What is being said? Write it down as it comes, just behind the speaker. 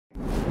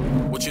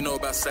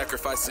gotta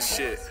sacrifice the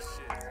shit.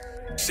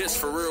 Shit's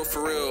for real,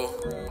 for real.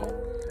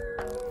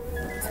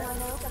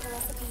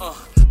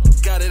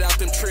 Got it out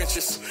them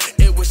trenches.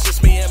 It was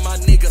just me and my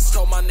niggas.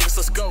 Told my niggas,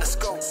 let's go.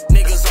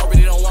 Niggas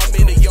already know I'm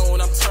in it, yo,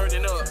 and I'm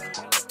turning up.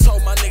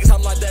 Told my niggas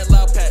I'm like that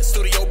loud pat,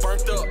 studio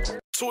burnt up.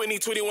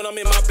 2020 when I'm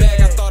in my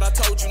bag, I thought I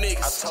told you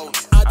niggas.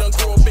 I done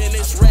grew up in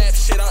this rap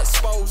shit, I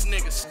expose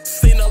niggas.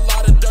 Seen a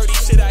lot of dirty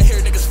shit out here,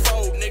 niggas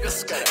fold,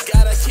 niggas.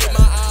 Gotta keep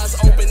my eyes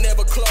open,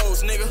 never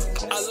close, nigga.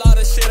 A lot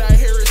of shit out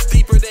here is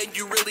deeper than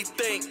you really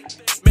think.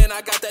 Man,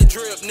 I got that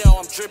drip, now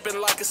I'm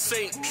dripping like a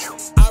sink.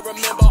 I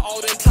remember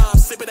all them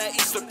times sipping that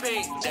Easter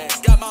pink.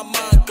 Got my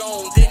mind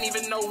gone, didn't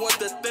even know what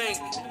to think.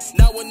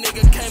 Now a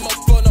nigga came up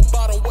from the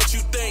bottom, what you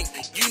think?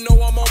 You know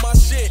I'm on my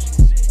shit.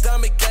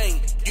 Diamond gang,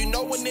 you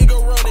know a nigga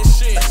running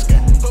shit.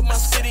 Put my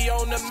city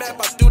on the map,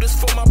 I do this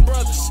for my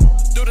brothers.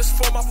 Do this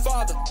for my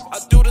father, I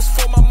do this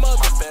for my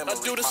mother. I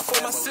do this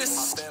for my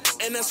sisters,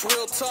 and that's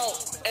real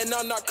talk. And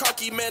I'm not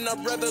cocky, man,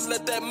 I'd rather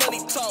let that money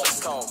talk.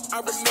 I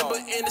remember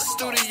in the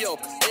studio,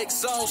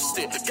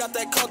 exhausted. Got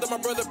that call that my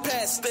brother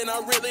passed, then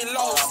I really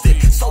lost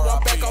it. So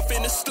I'm back off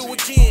in the stew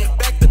again,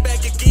 back to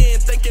back again.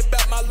 Thinking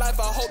about my life,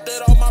 I hope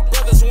that all my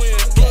brothers win.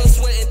 Blood,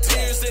 sweat, and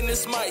tears in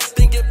this mic.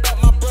 Thinking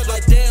about my brother,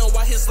 like damn,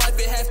 why his life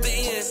it have to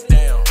end?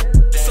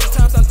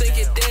 Sometimes I'm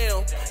thinking,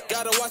 damn,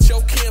 gotta watch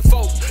your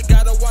kinfolk.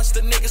 Gotta watch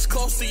the niggas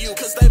close to you,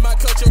 cause they might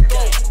cut your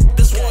throat.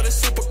 This water's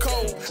super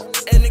cold,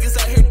 and niggas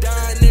out here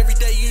dying every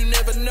day, you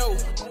never know.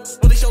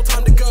 Well, it's your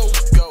time to go.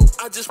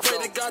 I just pray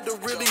to God to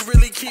really,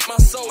 really keep my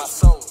soul.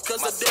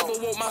 Cause the devil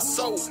want my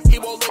soul, he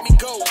won't let me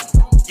go.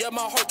 Yeah,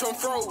 my heart turned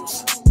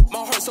froze, my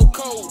heart so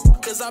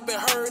cold. Cause I've been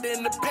hurt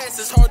in the past,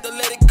 it's hard to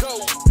let it go.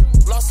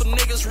 Lost some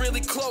niggas really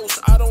close,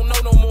 I don't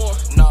know no more.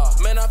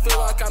 Man, I feel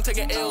like I'm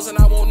taking L's and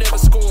I won't never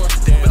score.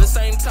 But at the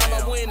same time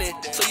I'm winning,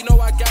 so you know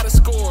I gotta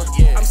score.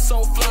 I'm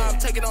so fly, I'm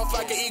taking off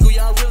like an eagle,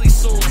 y'all really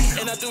soar.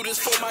 And I do this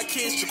for my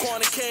kids,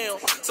 Jaquan and Cam.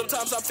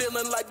 Sometimes I'm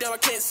feeling like damn I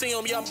can't see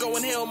them, yeah I'm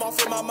going home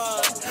off in my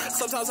mind.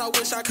 Sometimes I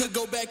wish I could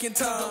go back in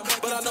time,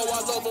 but I know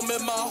I love them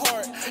in my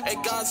heart,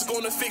 and God's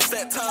gonna fix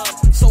that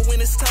time. So when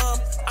it's time,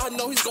 I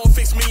know he's gonna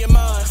fix me and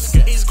mine.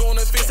 He's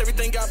gonna fix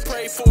everything I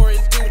prayed for in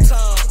due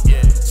time.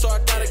 So I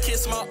gotta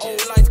kiss my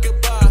old life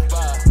goodbye.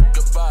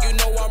 You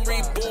know I'm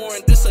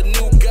reborn, this a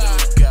new guy.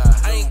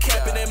 I ain't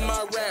capping in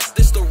my rap,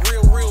 this the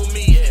real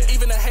me.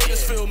 Even the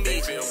haters feel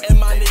me, and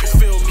my niggas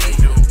feel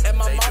me, and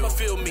my mama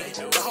feel me.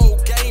 The whole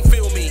gang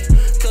feel me,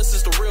 cause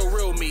it's the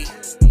real me.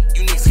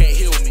 You niggas can't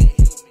heal me,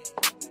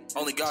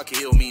 only God can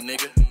heal me,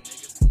 nigga.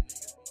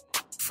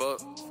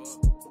 Fuck.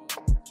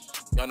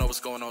 Y'all know what's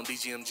going on,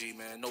 DGMG,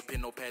 man. No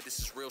pen, no pad, this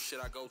is real shit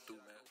I go through,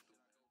 man.